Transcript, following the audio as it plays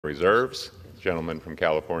Reserves. The gentleman from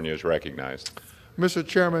California is recognized. Mr.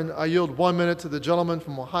 Chairman, I yield 1 minute to the gentleman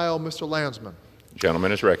from Ohio, Mr. Landsman. The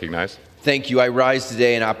gentleman is recognized. Thank you. I rise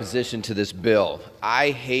today in opposition to this bill. I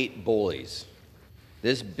hate bullies.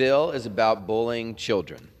 This bill is about bullying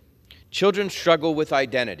children. Children struggle with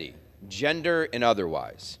identity, gender and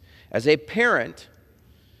otherwise. As a parent,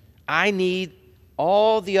 I need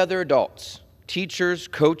all the other adults, teachers,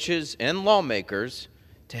 coaches, and lawmakers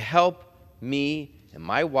to help me and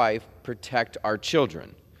my wife protect our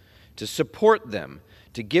children, to support them,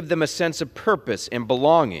 to give them a sense of purpose and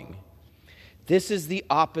belonging. This is the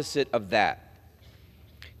opposite of that.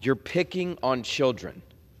 You're picking on children.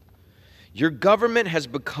 Your government has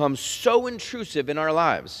become so intrusive in our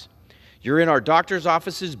lives. You're in our doctor's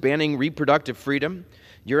offices banning reproductive freedom.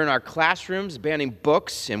 You're in our classrooms banning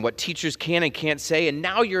books and what teachers can and can't say. And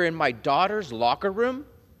now you're in my daughter's locker room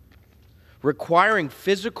requiring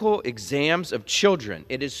physical exams of children.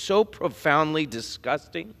 It is so profoundly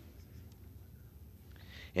disgusting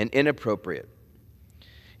and inappropriate.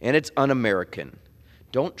 And it's un-American.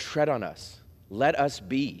 Don't tread on us. Let us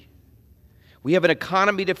be. We have an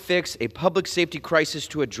economy to fix, a public safety crisis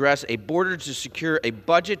to address, a border to secure, a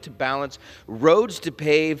budget to balance, roads to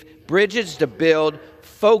pave, bridges to build.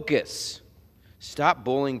 Focus. Stop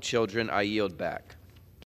bullying children. I yield back.